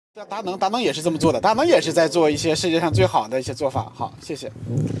达能也是这么做的，达能也是在做一些世界上最好的一些做法。好，谢谢。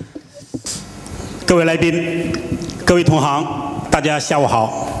各位来宾，各位同行，大家下午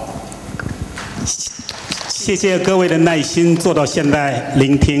好。谢谢各位的耐心坐到现在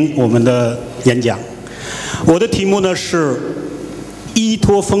聆听我们的演讲。我的题目呢是依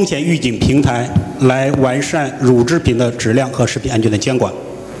托风险预警平台来完善乳制品的质量和食品安全的监管。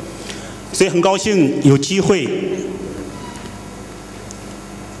所以很高兴有机会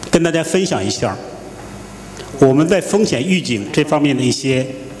跟大家分享一下我们在风险预警这方面的一些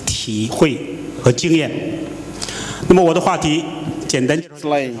体会和经验。那么我的话题简单介绍。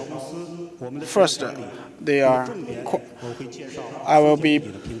First, I will be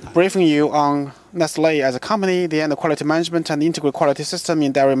briefing you on Nestle as a company, the end quality management and integrated quality system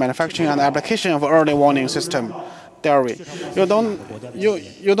in dairy manufacturing and application of early warning system. Dairy. You don't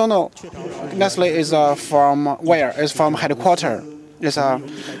know Nestle is from where? It's from headquarters.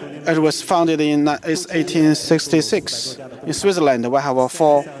 It was founded in 1866 in Switzerland. We have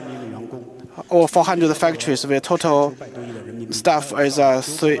over 400 factories with total staff is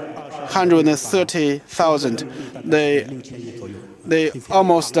 330,000. They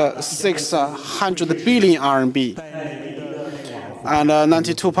almost 600 billion RMB and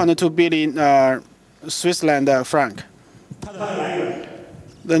 92.2 billion Switzerland franc.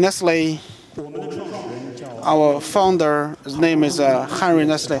 The Nestle, our founder's name is Henry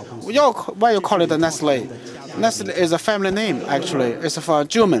Nestle. Why you call it Nestle? Nestle is a family name, actually. It's for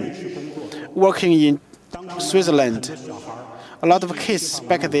German working in Switzerland. A lot of kids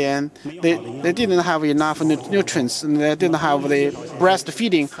back then, they didn't have enough nutrients, and they didn't have the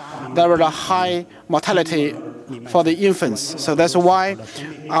breastfeeding. There was a high mortality for the infants. So that's why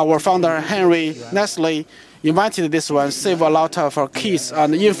our founder, Henry Nestle, invented this one, save a lot of kids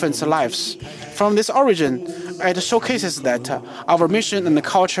and infants' lives. From this origin, it showcases that our mission and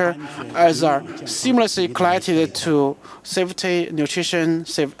culture is seamlessly connected to safety, nutrition,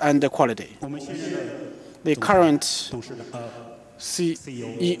 and quality. The current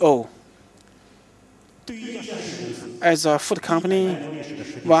CEO. As a food company,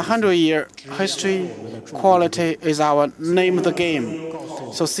 100-year history, quality is our name of the game.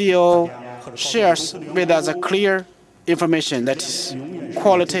 So CEO shares with us a clear information that is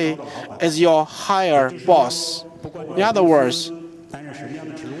quality is your higher boss. In other words,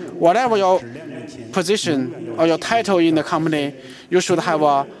 whatever your position or your title in the company, you should have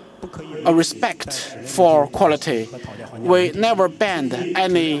a respect for quality. We never banned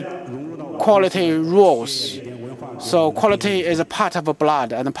any quality rules. So quality is a part of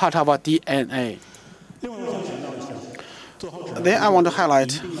blood and a part of our DNA. Then I want to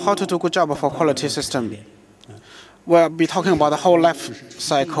highlight how to do a good job for quality system. We'll be talking about the whole life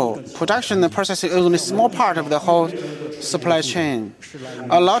cycle. Production and processing is only a small part of the whole supply chain.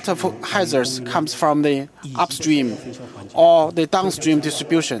 A lot of hazards comes from the upstream or the downstream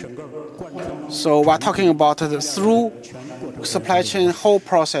distribution. So we're talking about the through supply chain whole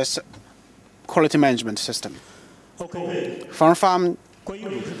process quality management system. From farm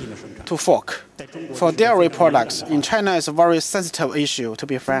to fork. For dairy products, in China, it's a very sensitive issue, to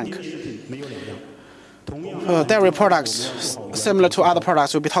be frank. Dairy products, similar to other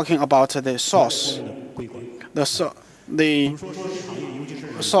products, we'll be talking about the sauce, the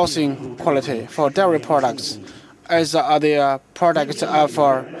sourcing quality for dairy products, as the products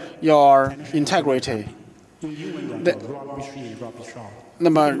for your integrity.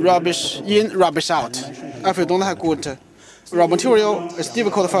 Rubbish in, rubbish out. If you don't have good raw material, it's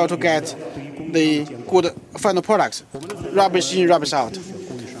difficult for you to get the good final products. Rubbish in, rubbish out.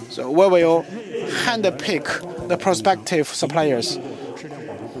 So we will handpick the prospective suppliers.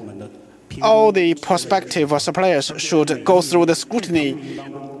 All the prospective suppliers should go through the scrutiny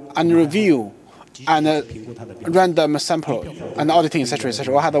and review and random sample and auditing, etc.,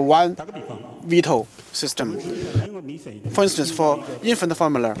 etc. We have one veto system. For instance, for infant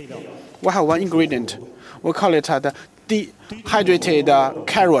formula, we have one ingredient. We call it the dehydrated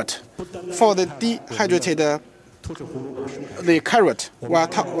carrot. For the dehydrated carrot,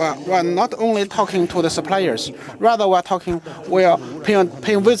 we're not only talking to the suppliers, rather we are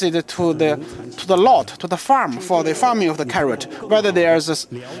paying visit to the lot, to the farm for the farming of the carrot, whether there is a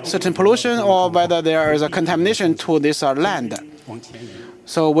certain pollution or whether there is a contamination to this land.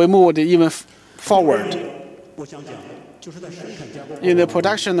 So we moved even forward. In the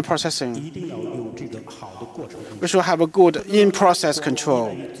production and processing, we should have a good in-process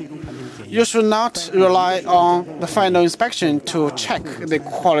control. You should not rely on the final inspection to check the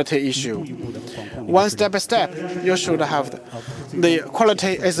quality issue. One step by step, you should have the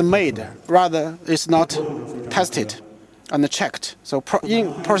quality is made, rather it's not tested. and checked. So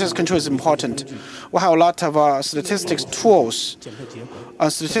process control is important. We have a lot of statistics tools.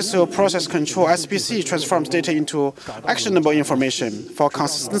 Statistical process control, SPC, transforms data into actionable information for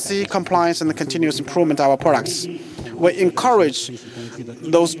consistency, compliance, and continuous improvement of our products. We encourage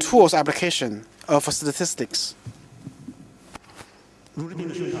those tools application of statistics.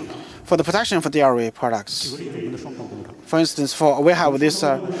 For the protection of dairy products, for instance, we have this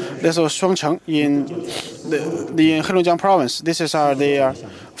Xuefeng in the Heilongjiang province. This is the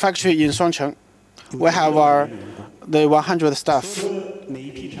factory in Xuefeng. We have the 100 staff.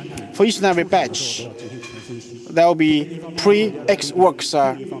 For each and every batch, there will be pre-X works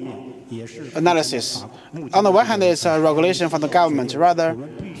analysis. On the one hand, it's a regulation from the government. Rather,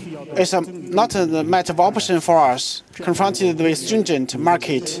 it's not a matter of option for us, confronted with stringent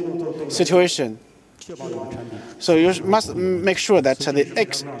market situation. So you must make sure that the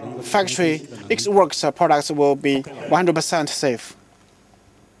X works products will be 100% safe.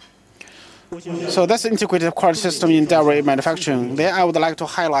 So that's the integrated quality system in dairy manufacturing. Then I would like to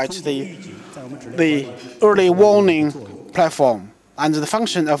highlight the early warning platform and the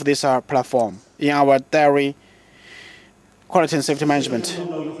function of this platform in our dairy quality and safety management.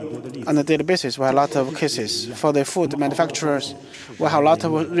 On a daily basis, we have a lot of cases. For the food manufacturers, we have a lot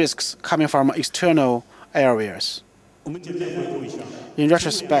of risks coming from external areas. In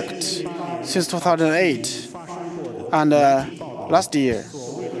retrospect, since 2008 and last year,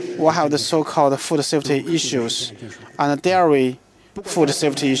 we have the so-called food safety issues and dairy food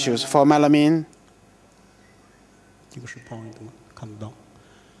safety issues for melamine.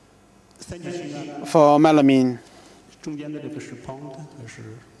 For melamine,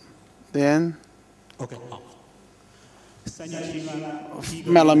 then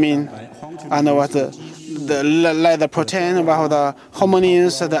melamine and what the leather protein, about the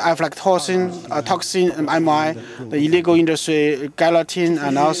hormones, the aflatoxin, toxin, MI, the illegal industry gelatin,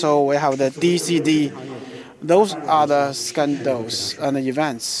 and also we have the DCD. Those are the scandals and the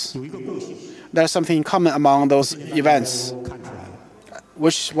events. There's something in common among those events.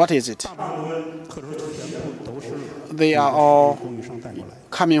 What is it? They are all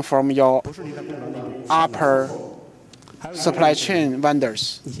coming from your upper supply chain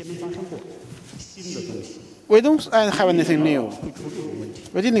vendors. We don't have anything new.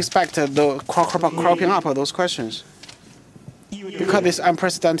 We didn't expect the cropping up of those questions because it's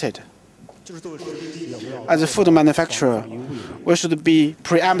unprecedented. As a food manufacturer, we should be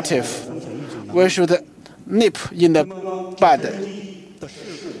preemptive. We should nip in the bud.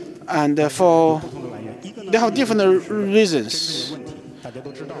 And they have different reasons.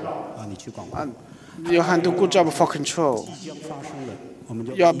 And you can do a good job for control.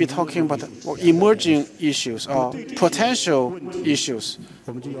 You'll be talking about emerging issues or potential issues.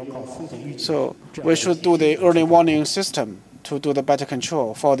 So we should do the early warning system to do the better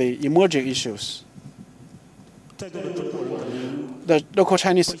control for the emerging issues. The local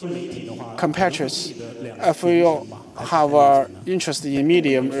Chinese compatriots, if you have interest in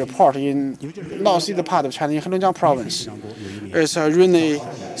medium report in northeast part of China, in Heilongjiang province, it's a rainy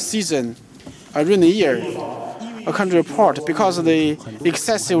season, a rainy year. A country report because of the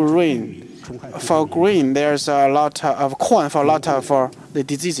excessive rain. For grain, there's a lot of corn for a lot of the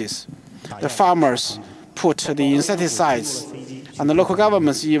diseases. The farmers put the insecticides, and the local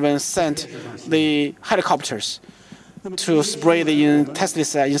governments even sent the helicopters to spray the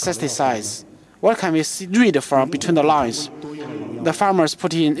insecticides. What can we read from between the lines? The farmers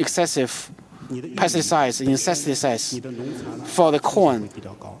put in excessive pesticides, insecticides for the corn.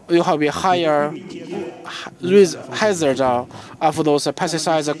 You have a higher hazard of those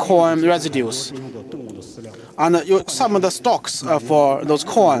pesticides, corn residues. And some of the stocks for those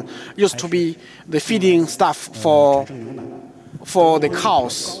corn used to be the feeding stuff for the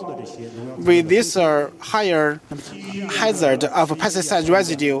cows. With this higher hazard of pesticide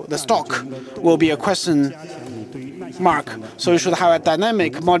residue, the stock will be a question mark. So you should have a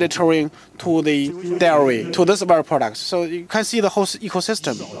dynamic monitoring to the dairy, to this very product. So you can see the whole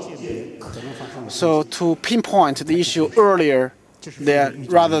ecosystem. So to pinpoint the issue earlier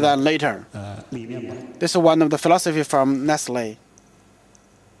rather than later. This is one of the philosophy from Nestle.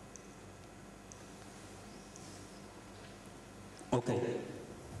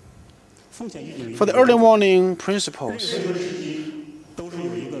 For the early warning principles,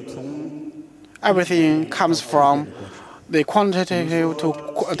 everything comes from the quantitative to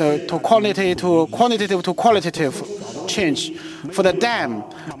qualitative change. For the dam,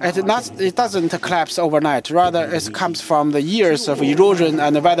 it doesn't collapse overnight. Rather, it comes from the years of erosion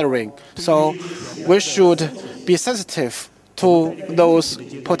and weathering. So we should be sensitive to those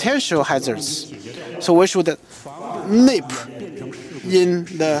potential hazards. So we should nip in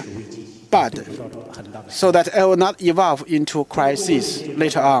the bud so that it will not evolve into crisis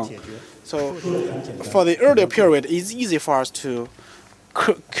later on. So for the earlier period, it's easy for us to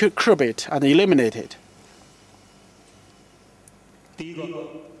curb it and eliminate it.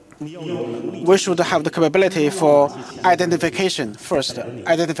 We should have the capability for identification first,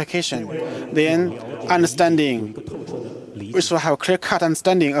 identification, then understanding. We should have a clear-cut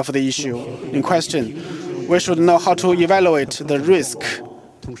understanding of the issue in question. We should know how to evaluate the risk.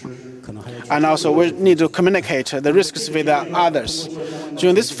 And also, we need to communicate the risks with others.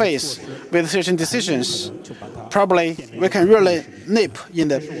 During this phase, with certain decisions, probably we can really nip in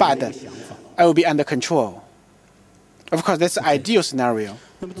the bud. It will be under control. Of course, that's the ideal scenario.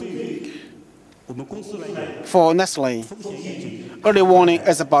 For Nestle, early warning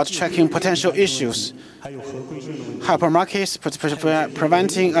is about tracking potential issues, hypermarkets,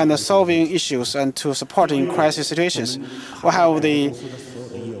 preventing and solving issues, and to supporting crisis situations. We have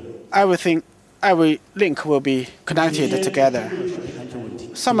every link will be connected together.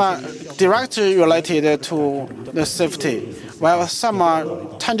 Some are directly related to the safety, while some are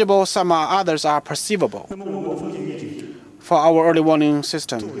tangible, some are others are perceivable. For our early warning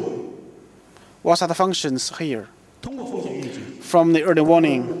system, what are the functions here? From the early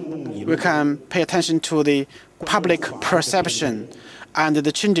warning, we can pay attention to the public perception and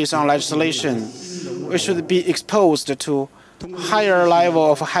the changes on legislation. We should be exposed to higher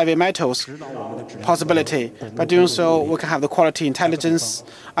level of heavy metals possibility. By doing so, we can have the quality intelligence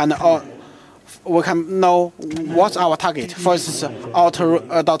and we can know what's our target. For instance,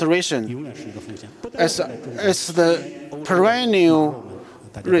 adulteration. It's the perennial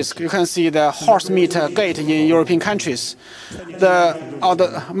risk. You can see the horse meat gate in European countries. The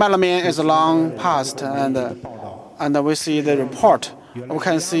melamine is long past, and we see the report. We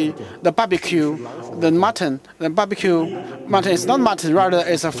can see the barbecue, the mutton. The barbecue mutton is not mutton, rather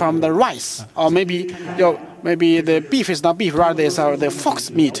is from the rice, or maybe the beef is not beef, rather is the fox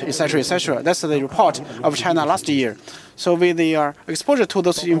meat, etc., etc. That's the report of China last year. So with the exposure to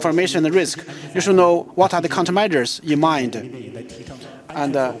those information and risk, you should know what are the countermeasures in mind.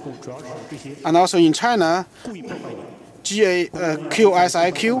 And also in China,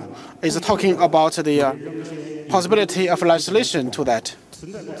 QSIQ is talking about the possibility of legislation to that.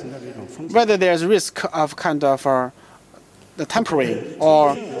 Whether there's risk of kind of the tampering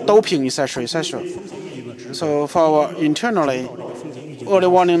or doping, etc., etc. So for our internally early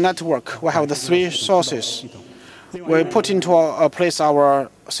warning network, we have the 3 sources. We put into place our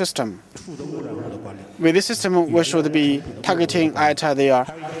system. With this system, we should be targeting at the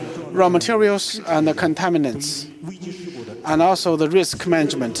raw materials and the contaminants, and also the risk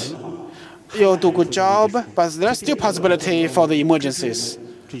management. You'll do a good job, but there's still possibility for the emergencies.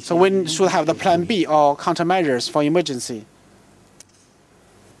 So we should have the plan B or countermeasures for emergency.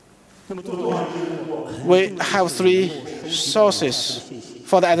 We have 3 sources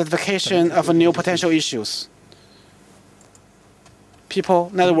for the identification of new potential issues: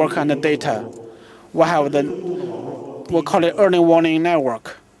 people, network, and the data. We have we call it early warning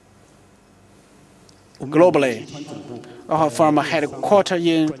network globally. From a headquarters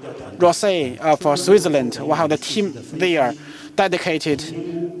in Roissy for Switzerland, we have the team there dedicated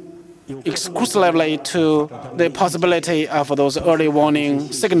exclusively to the possibility of those early warning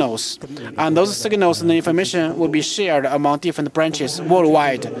signals. And those signals and the information will be shared among different branches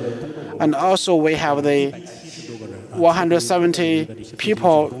worldwide. And also we have the 170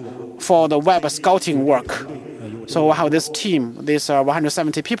 people for the web scouting work. So we have this team, these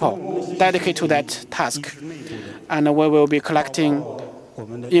 170 people dedicated to that task. And we will be collecting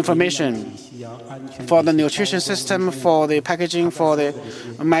information for the nutrition system, for the packaging, for the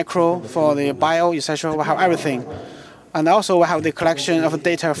micro, for the bio, etc. We have everything. And also we have the collection of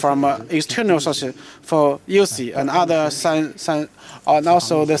data from external sources for UC and other and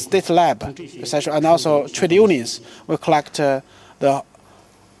also the state lab, etc. And also trade unions. We collect the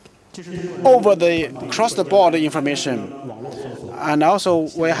across the board information. And also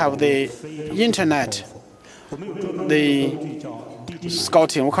we have the internet, the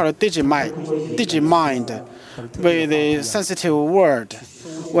scouting, we call it Digimind, with the sensitive word,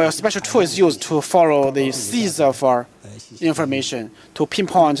 where a special tool is used to follow the seeds of our information to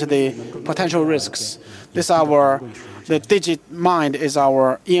pinpoint the potential risks. The Digimind is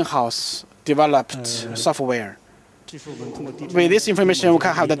our in-house developed software. With this information, we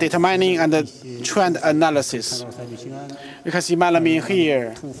can have the data mining and the trend analysis. You can see melamine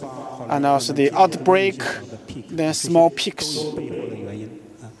here, and also the outbreak, the small peaks.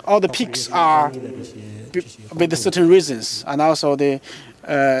 All the peaks are with certain reasons, and also the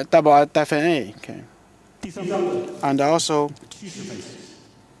double definite. Okay. And also,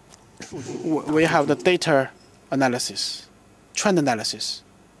 we have the data analysis, trend analysis.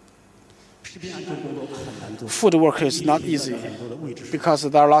 Food work is not easy because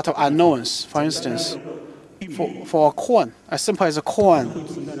there are a lot of unknowns. For instance, for corn, as simple as corn,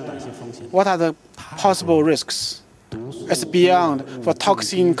 what are the possible risks? It's beyond for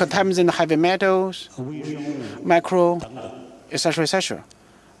toxin, contaminants, heavy metals, micro, etc., etc.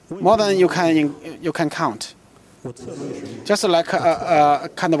 More than you can count. Just like a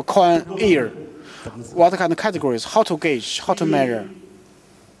kind of corn ear, what kind of categories? How to gauge? How to measure?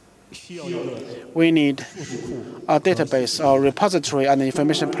 We need a database, a repository, and an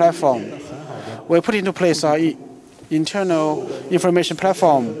information platform. We put into place our internal information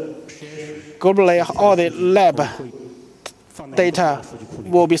platform. Globally, all the lab data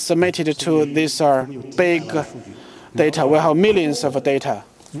will be submitted to this big data. We have millions of data.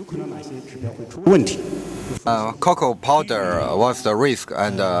 Cocoa powder, what's the risk?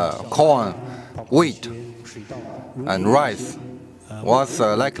 And corn, wheat, and rice, what's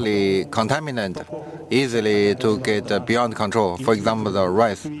likely contaminant easily to get beyond control? For example, the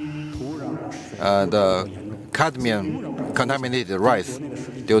rice, the cadmium contaminated rice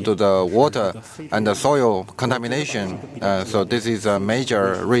due to the water and the soil contamination. So this is a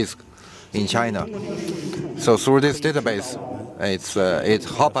major risk in China. So through this database, it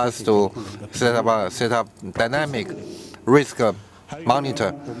helps us to set up dynamic risk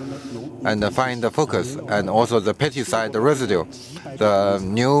monitor and find the focus, and also the pesticide residue. The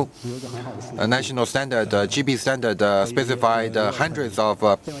new national standard, GB standard, specified hundreds of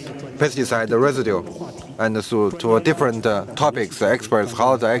pesticide residue, and so to different topics,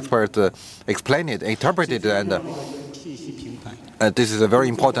 how the experts explain it, interpret it, and this is a very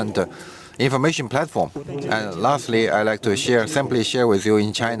important information platform. And lastly, I'd like to simply share with you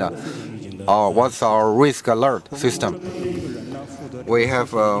in China what's our risk alert system. We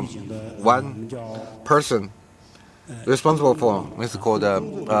have one person responsible for, it's called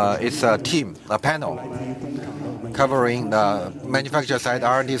it's a team, a panel, covering the manufacturer side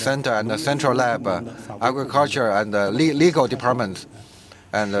R&D center and the central lab, agriculture and the legal departments.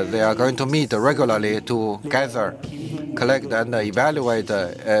 And they are going to meet regularly to gather, collect, and evaluate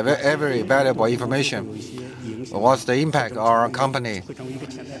every valuable information. What's the impact on our company?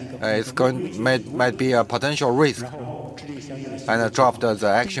 Might be a potential risk, and draft the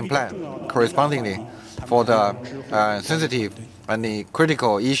action plan correspondingly. For the sensitive and the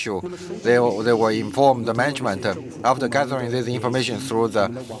critical issue, they will inform the management after gathering this information through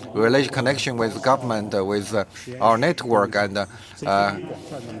the connection with government, with our network and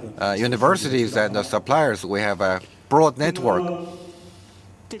universities and suppliers. We have a broad network.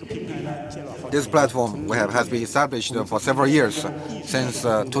 This platform has been established for several years, since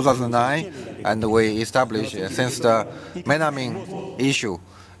 2009, and we established since the Menaming issue.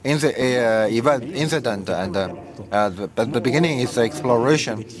 Incident, and at the beginning is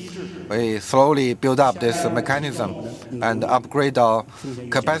exploration. We slowly build up this mechanism and upgrade our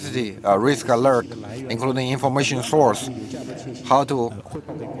capacity, risk alert, including information source, how to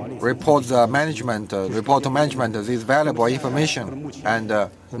report to management this valuable information. And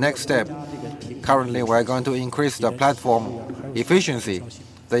next step, currently we're going to increase the platform efficiency,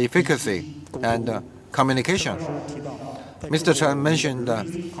 the efficacy, and communication. Mr. Chen mentioned,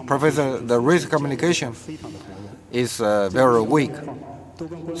 Professor, the risk communication is very weak.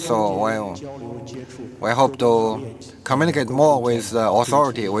 So we hope to communicate more with the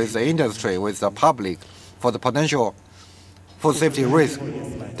authority, with the industry, with the public for the potential food safety risk.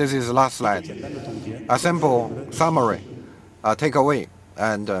 This is the last slide. A simple summary, takeaway,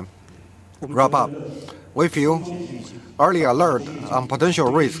 and wrap up. We feel early alert on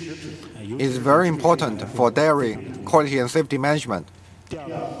potential risk is very important for dairy quality and safety management.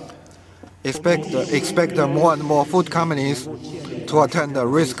 Expect more and more food companies to attend the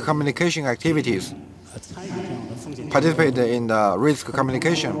risk communication activities, participate in the risk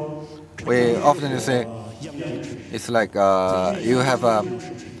communication. We often say it's like you have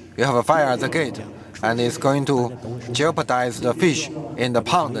a fire at the gate, and it's going to jeopardize the fish in the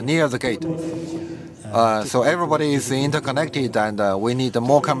pond near the gate. So everybody is interconnected, and we need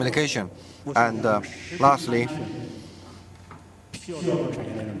more communication. And lastly,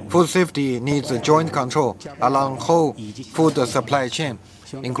 food safety needs a joint control along whole food supply chain,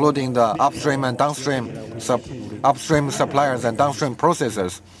 including the upstream and downstream, upstream suppliers and downstream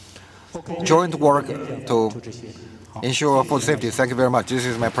processors. Joint work to ensure food safety. Thank you very much. This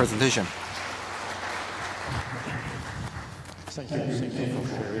is my presentation.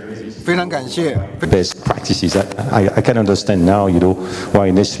 非常感谢。 Best practices. I can understand now,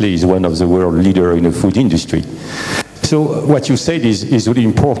 why Nestle is one of the world leader in the food industry. So what you said is really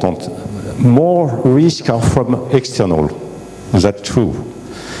important. More risks are from external. That's true.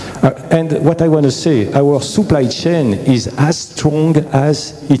 And what I want to say, our supply chain is as strong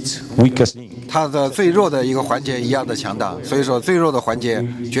as its weakest link. 它的最弱的一个环节一样的强大，所以说最弱的环节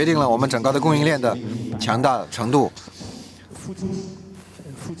决定了我们整个的供应链的强大程度。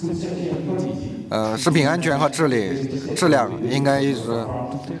食品安全和质量应该是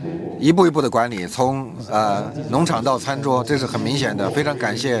一步一步的管理，从农场到餐桌，这是很明显的。非常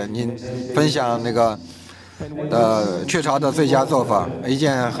感谢您分享那个雀巢的最佳做法。一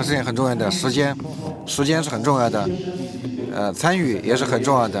件事情很重要的，时间是很重要的，参与也是很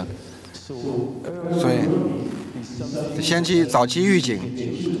重要的。所以早期预警，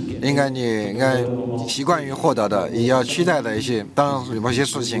应该习惯于获得的，也要期待的一些，当有某些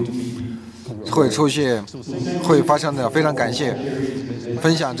事情会发生的。非常感谢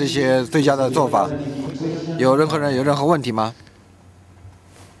分享这些最佳的做法。有任何人有任何问题吗？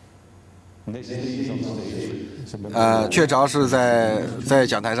雀巢是在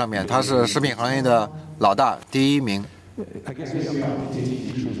讲台上面，它是食品行业的老大，第1名。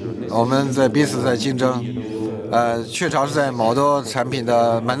我们彼此在竞争。雀巢是在某多产品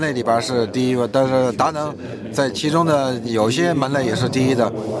的门类里边是第一，但是达能在其中的有些门类也是第一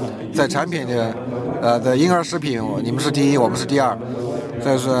的。在产品的婴儿食品，你们是第一，我们是第2。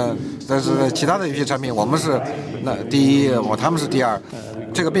但是其他的有些产品，我们是第一，他们是第2。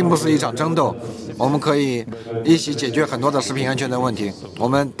这个并不是一场争斗，我们可以一起解决很多的食品安全的问题。我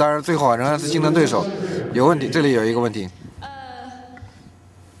们当然最后仍然是竞争对手。有问题，这里有一个问题。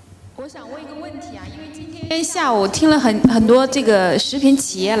我想问一个问题啊，因为今天下午听了很多这个食品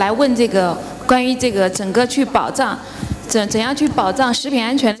企业来问这个关于这个整个去保障怎样去保障食品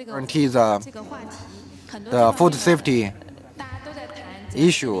安全这个话题，很多 the food safety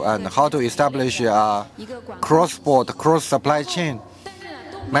issue and how to establish a cross-border, cross-supply chain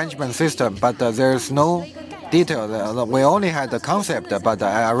management system, but there's no detail. We only had the concept, but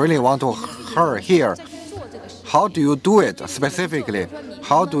I really want to hear how do you do it specifically?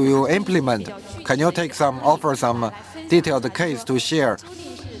 How do you implement? Can you offer some detailed case to share?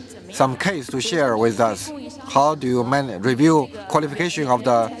 Some case to share with us. How do you review qualification of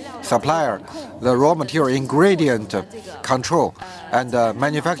the supplier, the raw material ingredient control, and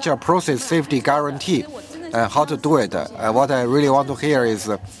manufacture process safety guarantee? How to do it? What I really want to hear is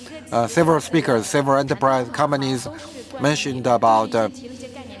several speakers, several enterprise companies mentioned about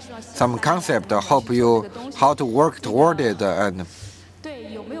some concept. Hope you how to work toward it and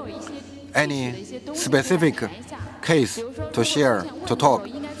any specific case to share, to talk.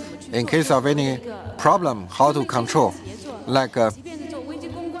 In case of any problem, how to control, like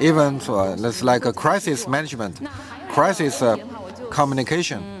even it's like a crisis management, crisis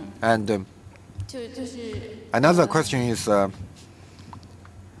communication, and another question is.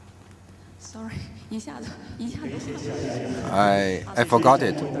 Sorry, I forgot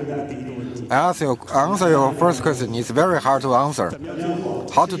it. I answer your first question. It's very hard to answer.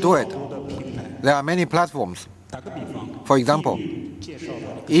 How to do it? There are many platforms. For example,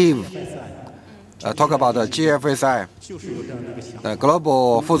 Eve talk about the GFSI, the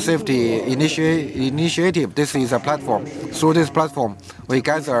Global Food Safety Initiative. This is a platform. Through this platform, we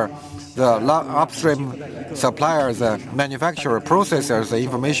gather the upstream suppliers, manufacturer, processors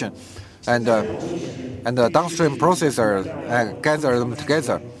information, and the downstream processors gather them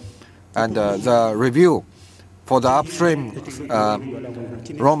together, and the review for the upstream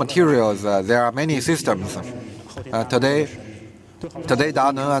raw materials. There are many systems. Today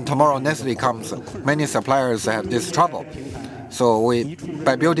Danone and tomorrow Nestle comes. Many suppliers have this trouble. So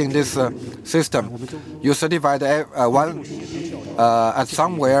by building this system, you certified one at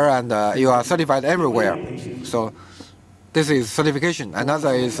somewhere, and you are certified everywhere. So this is certification.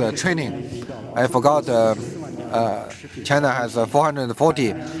 Another is training. I forgot. China has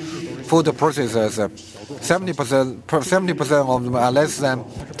 440 food processors. 70% of them are less than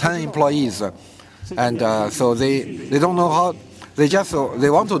 10 employees, and so they don't know how. They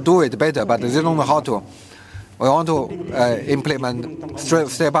want to do it better, but they don't know how to. We want to implement,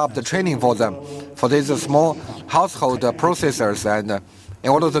 step up the training for them, for these small household processors, and in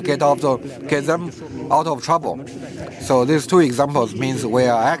order to get them out of trouble. So these two examples means we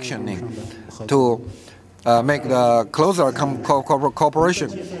are actioning to make the closer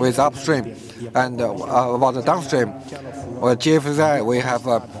cooperation with upstream, and about the downstream. With GFSI, we have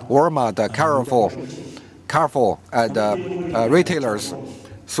Walmart, Carrefour, and retailers.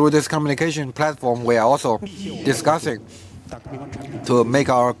 Through this communication platform, we are also discussing to make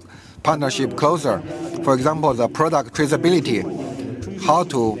our partnership closer. For example, the product traceability, how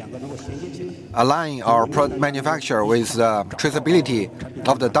to align our manufacturer with the traceability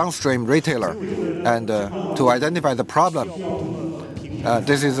of the downstream retailer and to identify the problem.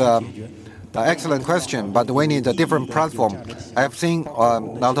 This is an excellent question, but we need a different platform. I have seen a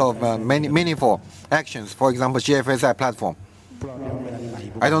lot of many meaningful actions, for example, GFSI platform.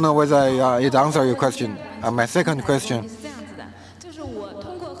 I don't know whether it answers your question. My second question,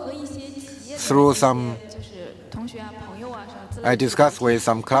 through some, I discussed with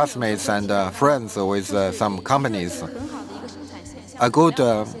some classmates and friends with some companies, a good,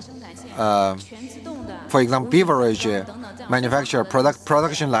 for example, beverage manufacturer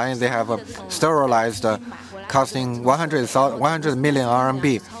production line, they have sterilized costing 100 million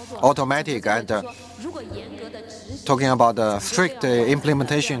RMB, automatic, and talking about the strict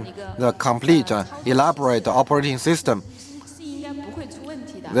implementation, the complete, elaborate operating system.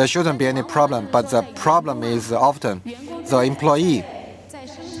 There shouldn't be any problem, but the problem is often the employee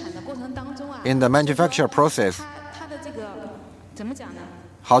in the manufacture process.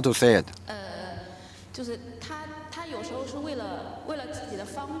 How to say it?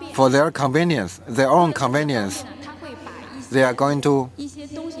 For their convenience, their own convenience, they are going to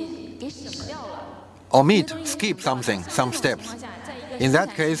omit, skip some steps. In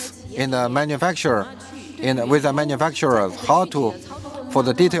that case, in the manufacturer, with the manufacturers, how to, for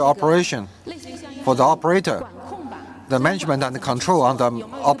the detailed operation, for the operator, the management and the control on the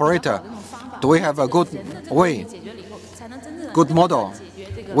operator, do we have a good way, good model?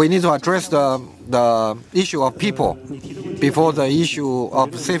 We need to address the issue of people before the issue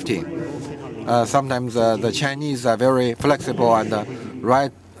of safety. Sometimes the Chinese are very flexible and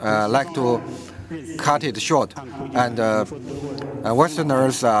like to cut it short, and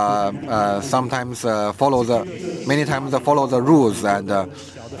Westerners sometimes many times follow the rules and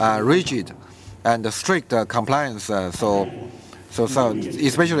rigid and strict compliance. So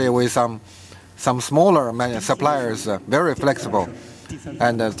especially with some smaller suppliers, very flexible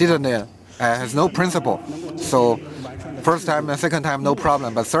and has no principle. So first time and second time no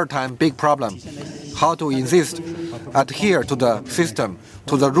problem, but third time big problem. How to insist, adhere to the system,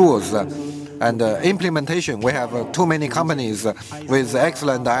 to the rules. And implementation, we have too many companies with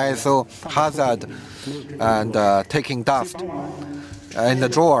excellent ISO hazard and taking dust in the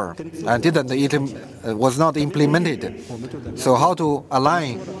drawer and was not implemented. So how to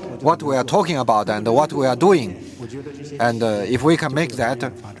align what we are talking about and what we are doing? And if we can make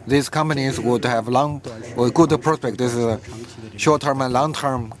that, these companies would have good prospect. This is a short-term and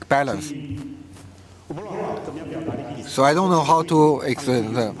long-term balance. So I don't know how to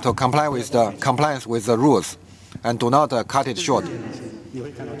comply with the compliance with the rules, and do not cut it short.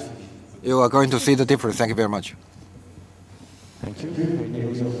 You are going to see the difference. Thank you very much. Thank you. Any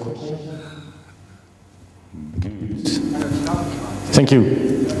other questions? Good. Thank you.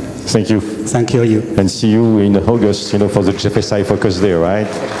 Thank you. Thank you. And see you in August, for the GFSI Focus Day, right?